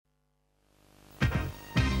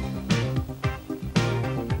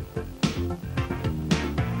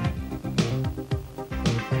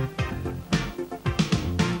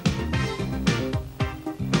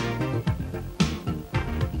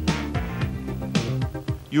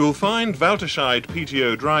You will find Walterscheid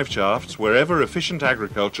PTO drive shafts wherever efficient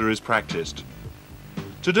agriculture is practiced.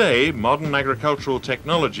 Today, modern agricultural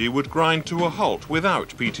technology would grind to a halt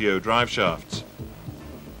without PTO drive shafts.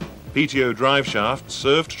 PTO drive shafts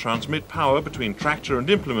serve to transmit power between tractor and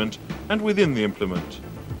implement and within the implement.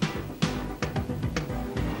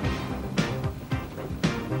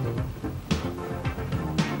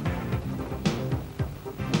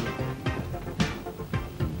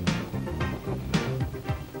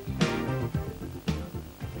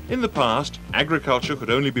 In the past, agriculture could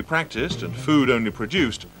only be practiced and food only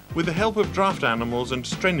produced with the help of draft animals and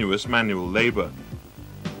strenuous manual labour.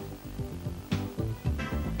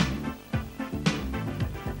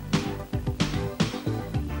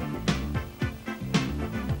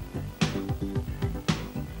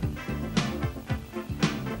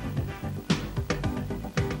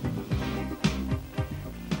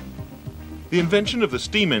 The invention of the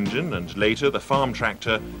steam engine and later the farm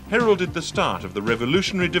tractor heralded the start of the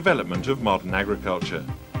revolutionary development of modern agriculture.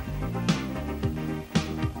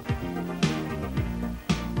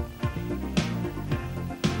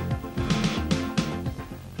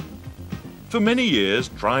 For many years,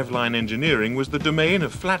 driveline engineering was the domain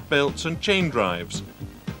of flat belts and chain drives.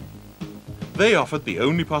 They offered the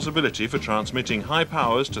only possibility for transmitting high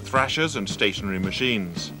powers to thrashers and stationary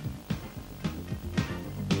machines.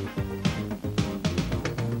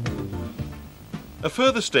 A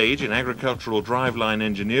further stage in agricultural driveline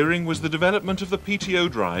engineering was the development of the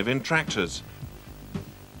PTO drive in tractors.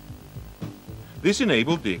 This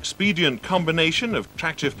enabled the expedient combination of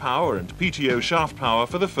tractive power and PTO shaft power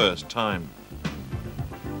for the first time.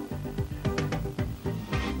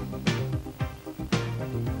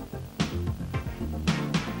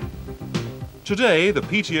 Today, the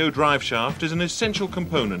PTO drive shaft is an essential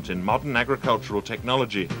component in modern agricultural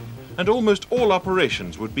technology, and almost all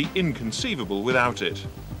operations would be inconceivable without it.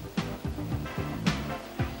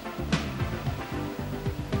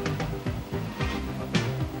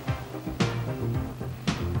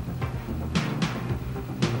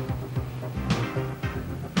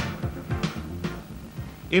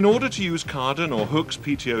 In order to use Cardan or Hook's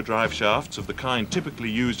PTO drive shafts of the kind typically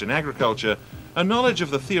used in agriculture, a knowledge of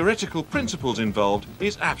the theoretical principles involved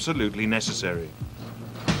is absolutely necessary.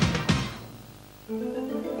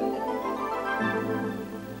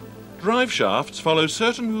 Drive shafts follow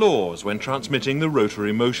certain laws when transmitting the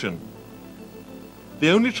rotary motion. They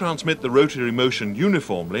only transmit the rotary motion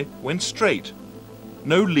uniformly when straight.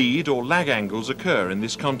 No lead or lag angles occur in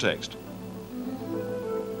this context.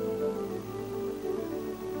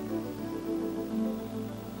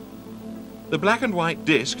 The black and white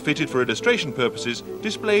disc fitted for illustration purposes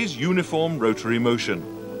displays uniform rotary motion.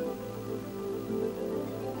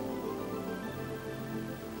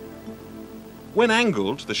 When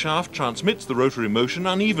angled, the shaft transmits the rotary motion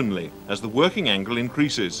unevenly as the working angle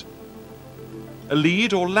increases. A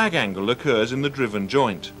lead or lag angle occurs in the driven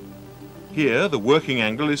joint. Here, the working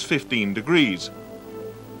angle is 15 degrees.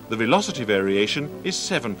 The velocity variation is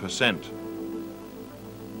 7%.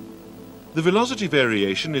 The velocity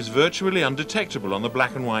variation is virtually undetectable on the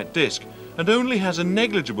black and white disc and only has a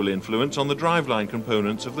negligible influence on the driveline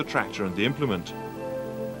components of the tractor and the implement.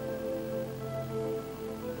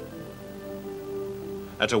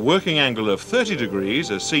 At a working angle of 30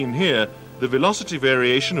 degrees, as seen here, the velocity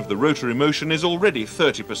variation of the rotary motion is already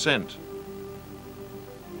 30%.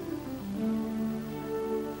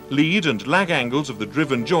 Lead and lag angles of the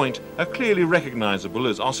driven joint are clearly recognizable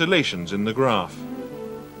as oscillations in the graph.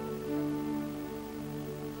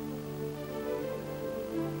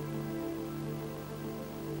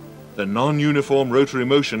 The non-uniform rotary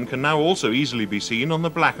motion can now also easily be seen on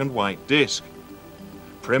the black and white disc.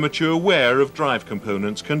 Premature wear of drive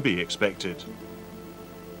components can be expected.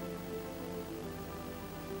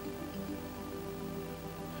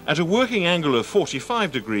 At a working angle of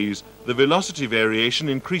 45 degrees, the velocity variation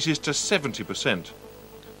increases to 70%.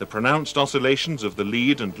 The pronounced oscillations of the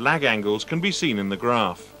lead and lag angles can be seen in the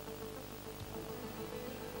graph.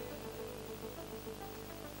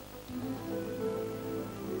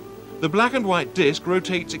 The black and white disc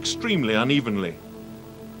rotates extremely unevenly.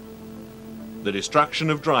 The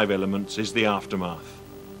destruction of drive elements is the aftermath.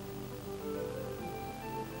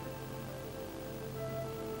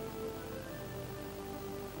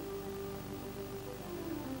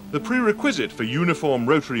 The prerequisite for uniform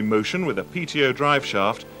rotary motion with a PTO drive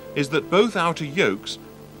shaft is that both outer yokes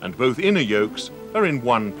and both inner yokes are in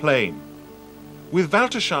one plane. With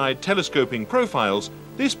Walterscheid telescoping profiles,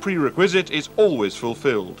 this prerequisite is always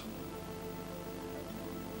fulfilled.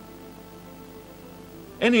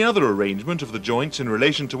 Any other arrangement of the joints in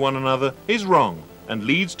relation to one another is wrong and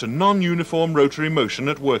leads to non-uniform rotary motion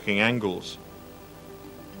at working angles.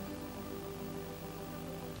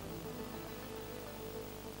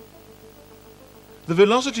 The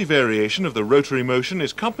velocity variation of the rotary motion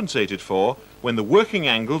is compensated for when the working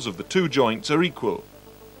angles of the two joints are equal.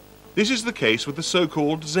 This is the case with the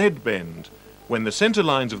so-called Z-bend, when the centre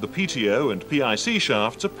lines of the PTO and PIC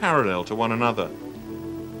shafts are parallel to one another.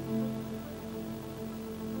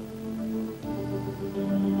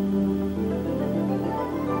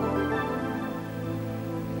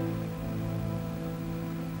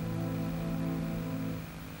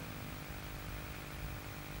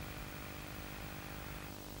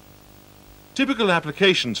 Typical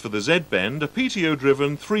applications for the Z-bend are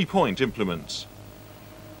PTO-driven three-point implements.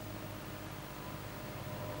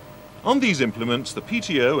 On these implements, the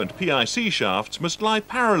PTO and PIC shafts must lie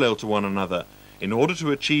parallel to one another in order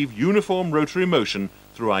to achieve uniform rotary motion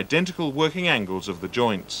through identical working angles of the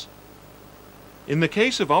joints. In the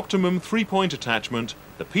case of optimum three-point attachment,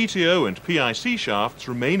 the PTO and PIC shafts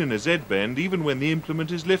remain in a Z-bend even when the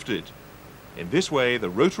implement is lifted. In this way, the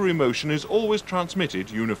rotary motion is always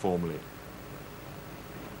transmitted uniformly.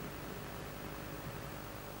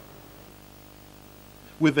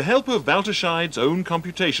 With the help of Walterscheid's own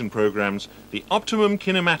computation programs, the optimum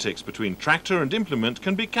kinematics between tractor and implement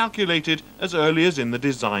can be calculated as early as in the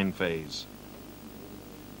design phase.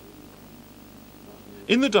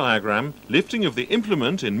 In the diagram, lifting of the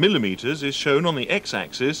implement in millimeters is shown on the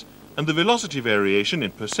x-axis and the velocity variation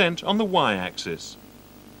in percent on the y-axis.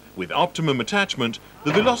 With optimum attachment,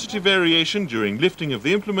 the velocity variation during lifting of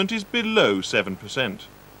the implement is below 7%.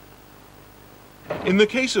 In the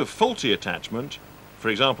case of faulty attachment, for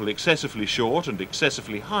example excessively short and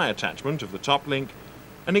excessively high attachment of the top link,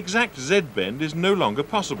 an exact Z-bend is no longer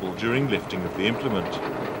possible during lifting of the implement.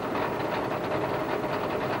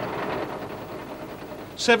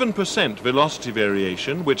 7% velocity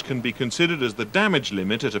variation, which can be considered as the damage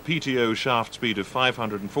limit at a PTO shaft speed of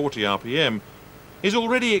 540 RPM, is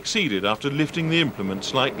already exceeded after lifting the implement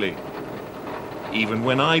slightly. Even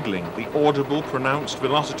when idling, the audible pronounced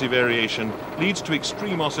velocity variation leads to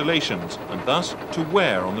extreme oscillations and thus to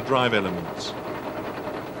wear on the drive elements.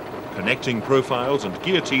 Connecting profiles and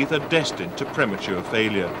gear teeth are destined to premature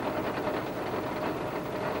failure.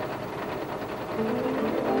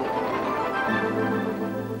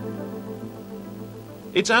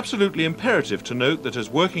 It's absolutely imperative to note that as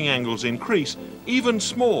working angles increase, even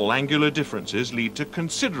small angular differences lead to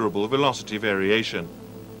considerable velocity variation.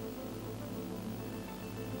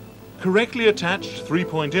 Correctly attached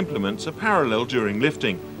three-point implements are parallel during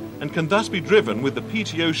lifting and can thus be driven with the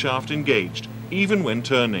PTO shaft engaged, even when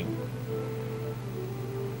turning.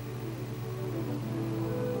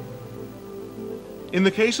 In the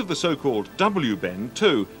case of the so-called W-bend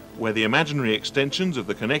too, where the imaginary extensions of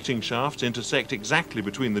the connecting shafts intersect exactly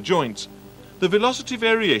between the joints, the velocity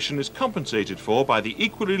variation is compensated for by the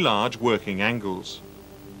equally large working angles.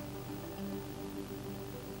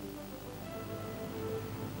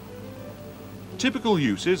 Typical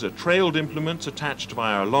uses are trailed implements attached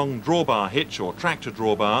via a long drawbar hitch or tractor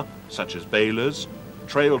drawbar, such as balers,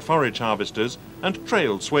 trailed forage harvesters and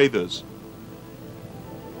trailed swathers.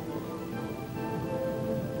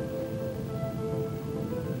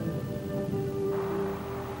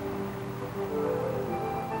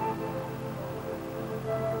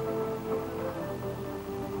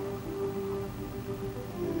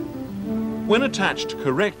 When attached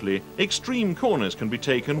correctly, extreme corners can be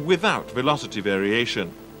taken without velocity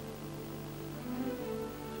variation.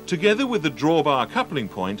 Together with the drawbar coupling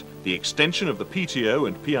point, the extension of the PTO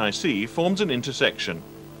and PIC forms an intersection.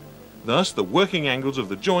 Thus, the working angles of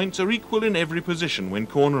the joints are equal in every position when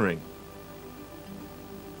cornering.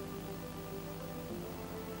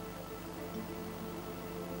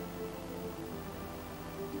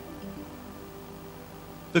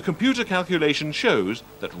 The computer calculation shows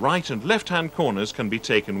that right and left-hand corners can be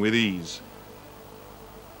taken with ease.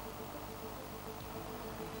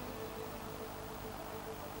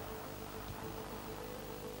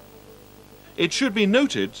 It should be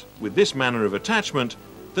noted, with this manner of attachment,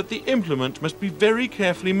 that the implement must be very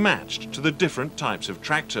carefully matched to the different types of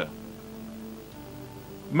tractor.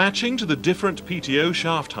 Matching to the different PTO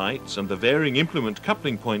shaft heights and the varying implement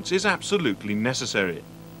coupling points is absolutely necessary.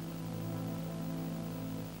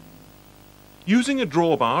 Using a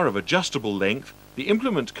drawbar of adjustable length, the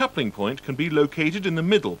implement coupling point can be located in the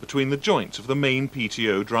middle between the joints of the main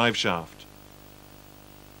PTO drive shaft.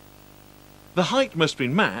 The height must be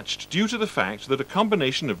matched due to the fact that a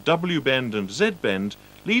combination of W-bend and Z-bend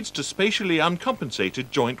leads to spatially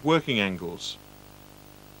uncompensated joint working angles.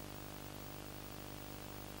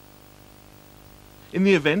 In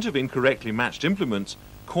the event of incorrectly matched implements,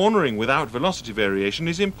 cornering without velocity variation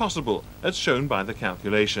is impossible, as shown by the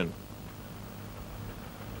calculation.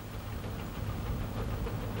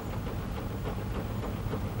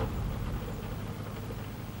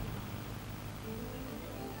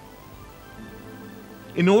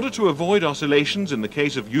 In order to avoid oscillations in the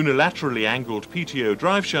case of unilaterally angled PTO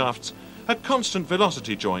drive shafts, a constant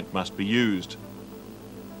velocity joint must be used.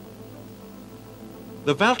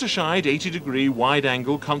 The Walterscheid 80-degree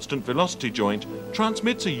wide-angle constant velocity joint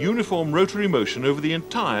transmits a uniform rotary motion over the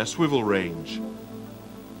entire swivel range.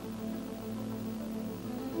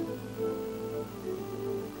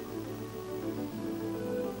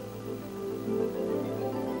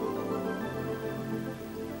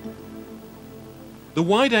 The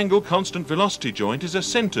wide-angle constant velocity joint is a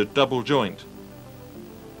centered double joint.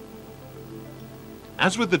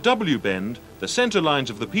 As with the W bend, the center lines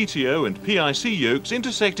of the PTO and PIC yokes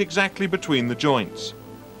intersect exactly between the joints.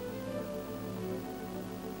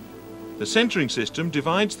 The centering system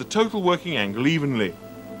divides the total working angle evenly.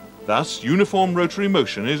 Thus, uniform rotary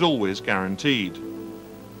motion is always guaranteed.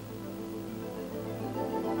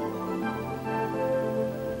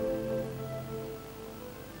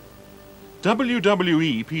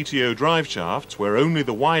 WWE PTO drive shafts, where only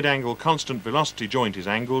the wide-angle constant velocity joint is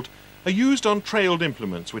angled, are used on trailed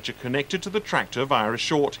implements which are connected to the tractor via a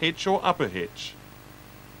short hitch or upper hitch.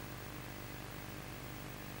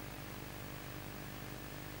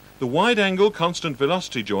 The wide-angle constant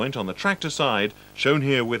velocity joint on the tractor side, shown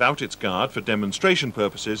here without its guard for demonstration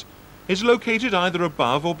purposes, is located either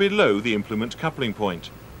above or below the implement coupling point.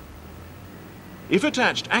 If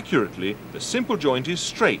attached accurately, the simple joint is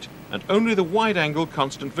straight and only the wide-angle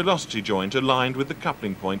constant velocity joint aligned with the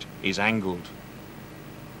coupling point is angled.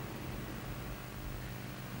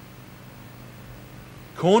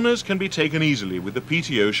 Corners can be taken easily with the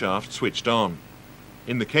PTO shaft switched on.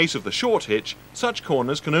 In the case of the short hitch, such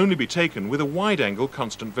corners can only be taken with a wide-angle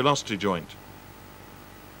constant velocity joint.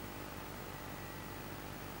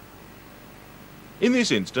 In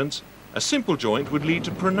this instance, a simple joint would lead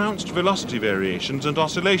to pronounced velocity variations and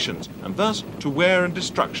oscillations, and thus to wear and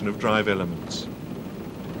destruction of drive elements.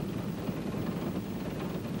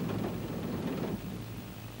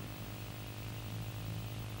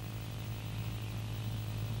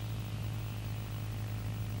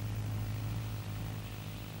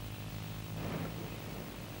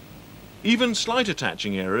 Even slight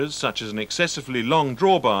attaching errors, such as an excessively long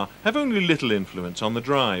drawbar, have only little influence on the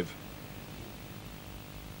drive.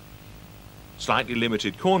 Slightly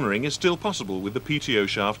limited cornering is still possible with the PTO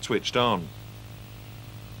shaft switched on.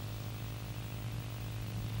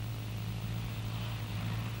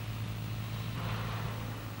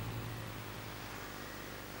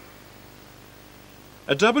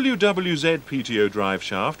 A WWZ PTO drive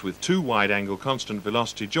shaft with two wide-angle constant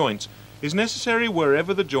velocity joints is necessary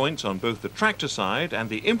wherever the joints on both the tractor side and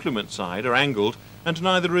the implement side are angled and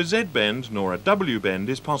neither a Z bend nor a W bend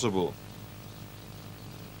is possible.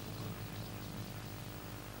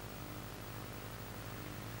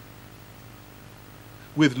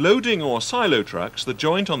 With loading or silo trucks, the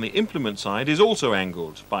joint on the implement side is also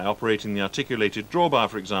angled, by operating the articulated drawbar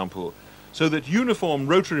for example, so that uniform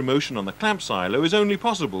rotary motion on the clamp silo is only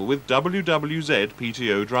possible with WWZ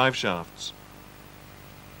PTO drive shafts.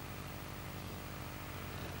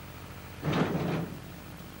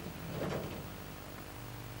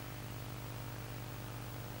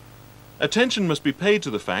 Attention must be paid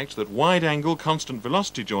to the fact that wide-angle constant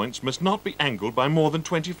velocity joints must not be angled by more than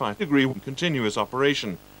 25-degree continuous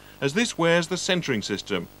operation, as this wears the centering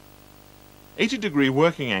system. 80-degree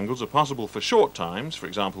working angles are possible for short times, for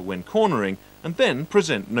example when cornering, and then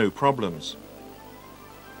present no problems.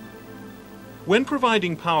 When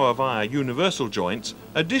providing power via universal joints,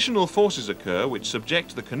 additional forces occur which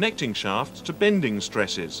subject the connecting shafts to bending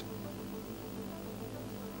stresses.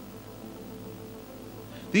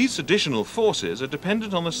 These additional forces are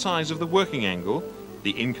dependent on the size of the working angle,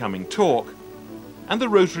 the incoming torque, and the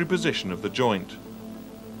rotary position of the joint.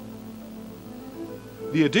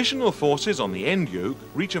 The additional forces on the end yoke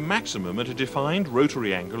reach a maximum at a defined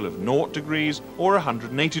rotary angle of 0 degrees or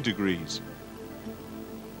 180 degrees.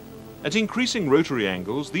 At increasing rotary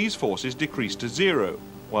angles, these forces decrease to 0,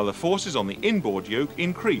 while the forces on the inboard yoke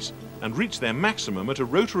increase and reach their maximum at a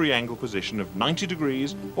rotary angle position of 90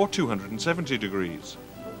 degrees or 270 degrees.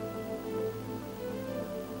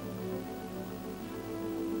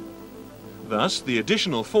 Thus, the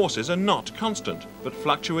additional forces are not constant, but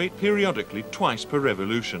fluctuate periodically twice per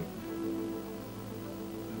revolution.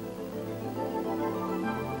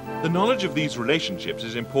 The knowledge of these relationships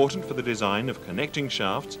is important for the design of connecting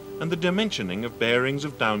shafts and the dimensioning of bearings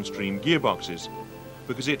of downstream gearboxes,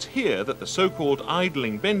 because it's here that the so-called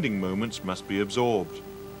idling bending moments must be absorbed.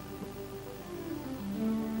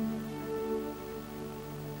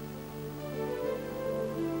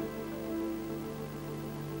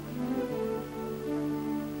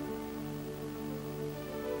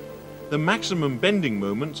 The maximum bending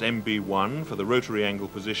moments, MB1 for the rotary angle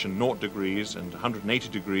position 0 degrees and 180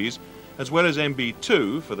 degrees, as well as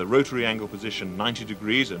MB2 for the rotary angle position 90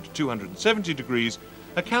 degrees and 270 degrees,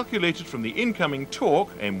 are calculated from the incoming torque,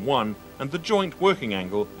 M1, and the joint working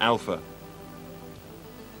angle, alpha.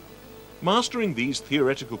 Mastering these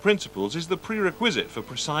theoretical principles is the prerequisite for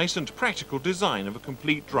precise and practical design of a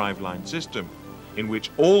complete driveline system, in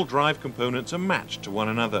which all drive components are matched to one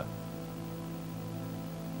another.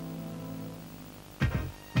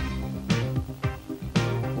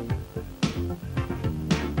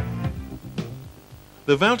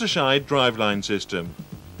 The Walterscheid driveline system.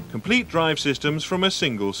 Complete drive systems from a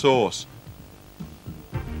single source.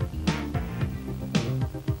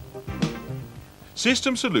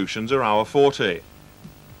 System solutions are our forte.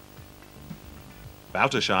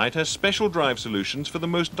 Walterscheid has special drive solutions for the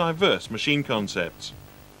most diverse machine concepts.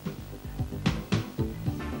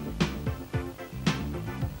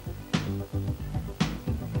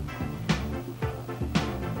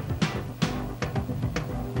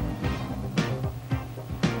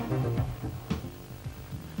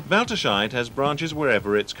 Walterscheid has branches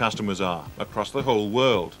wherever its customers are, across the whole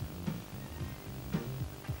world.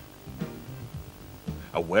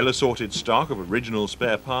 A well-assorted stock of original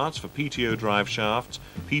spare parts for PTO drive shafts,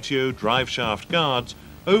 PTO drive shaft guards,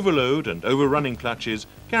 overload and overrunning clutches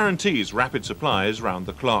guarantees rapid supplies round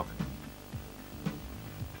the clock.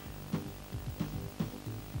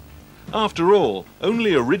 After all,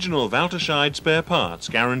 only original Walterscheid spare parts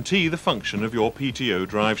guarantee the function of your PTO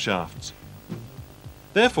drive shafts.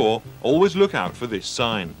 Therefore, always look out for this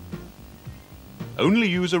sign. Only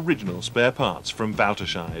use original spare parts from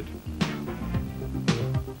Walterscheid.